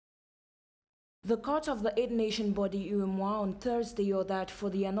The court of the eight-nation body UEMOA on Thursday ordered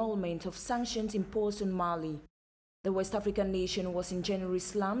for the annulment of sanctions imposed on Mali. The West African nation was in January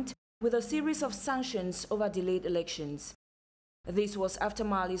slammed with a series of sanctions over delayed elections. This was after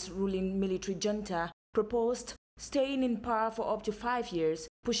Mali's ruling military junta proposed staying in power for up to 5 years,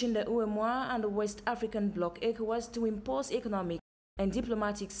 pushing the UEMOA and the West African bloc Ecowas to impose economic and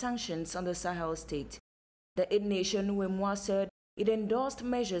diplomatic sanctions on the Sahel state. The eight-nation UEMOA said it endorsed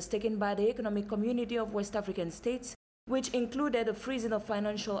measures taken by the Economic Community of West African States, which included the freezing of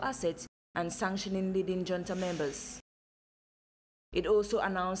financial assets and sanctioning leading junta members. It also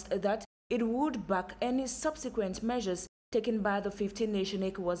announced that it would back any subsequent measures taken by the 15-nation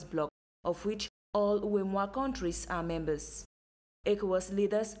Ecowas bloc, of which all UEMOA countries are members. Ecowas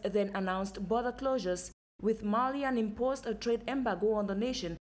leaders then announced border closures with Mali and imposed a trade embargo on the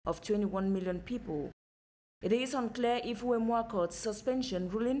nation of 21 million people. It is unclear if UEMOA court's suspension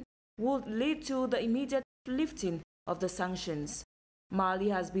ruling would lead to the immediate lifting of the sanctions. Mali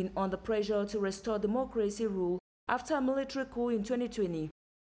has been under pressure to restore democracy rule after a military coup in 2020,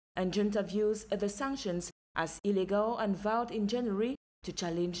 and junta views the sanctions as illegal and vowed in January to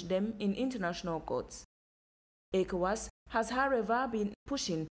challenge them in international courts. ECOWAS has, however, been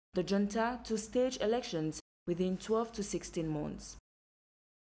pushing the junta to stage elections within 12 to 16 months.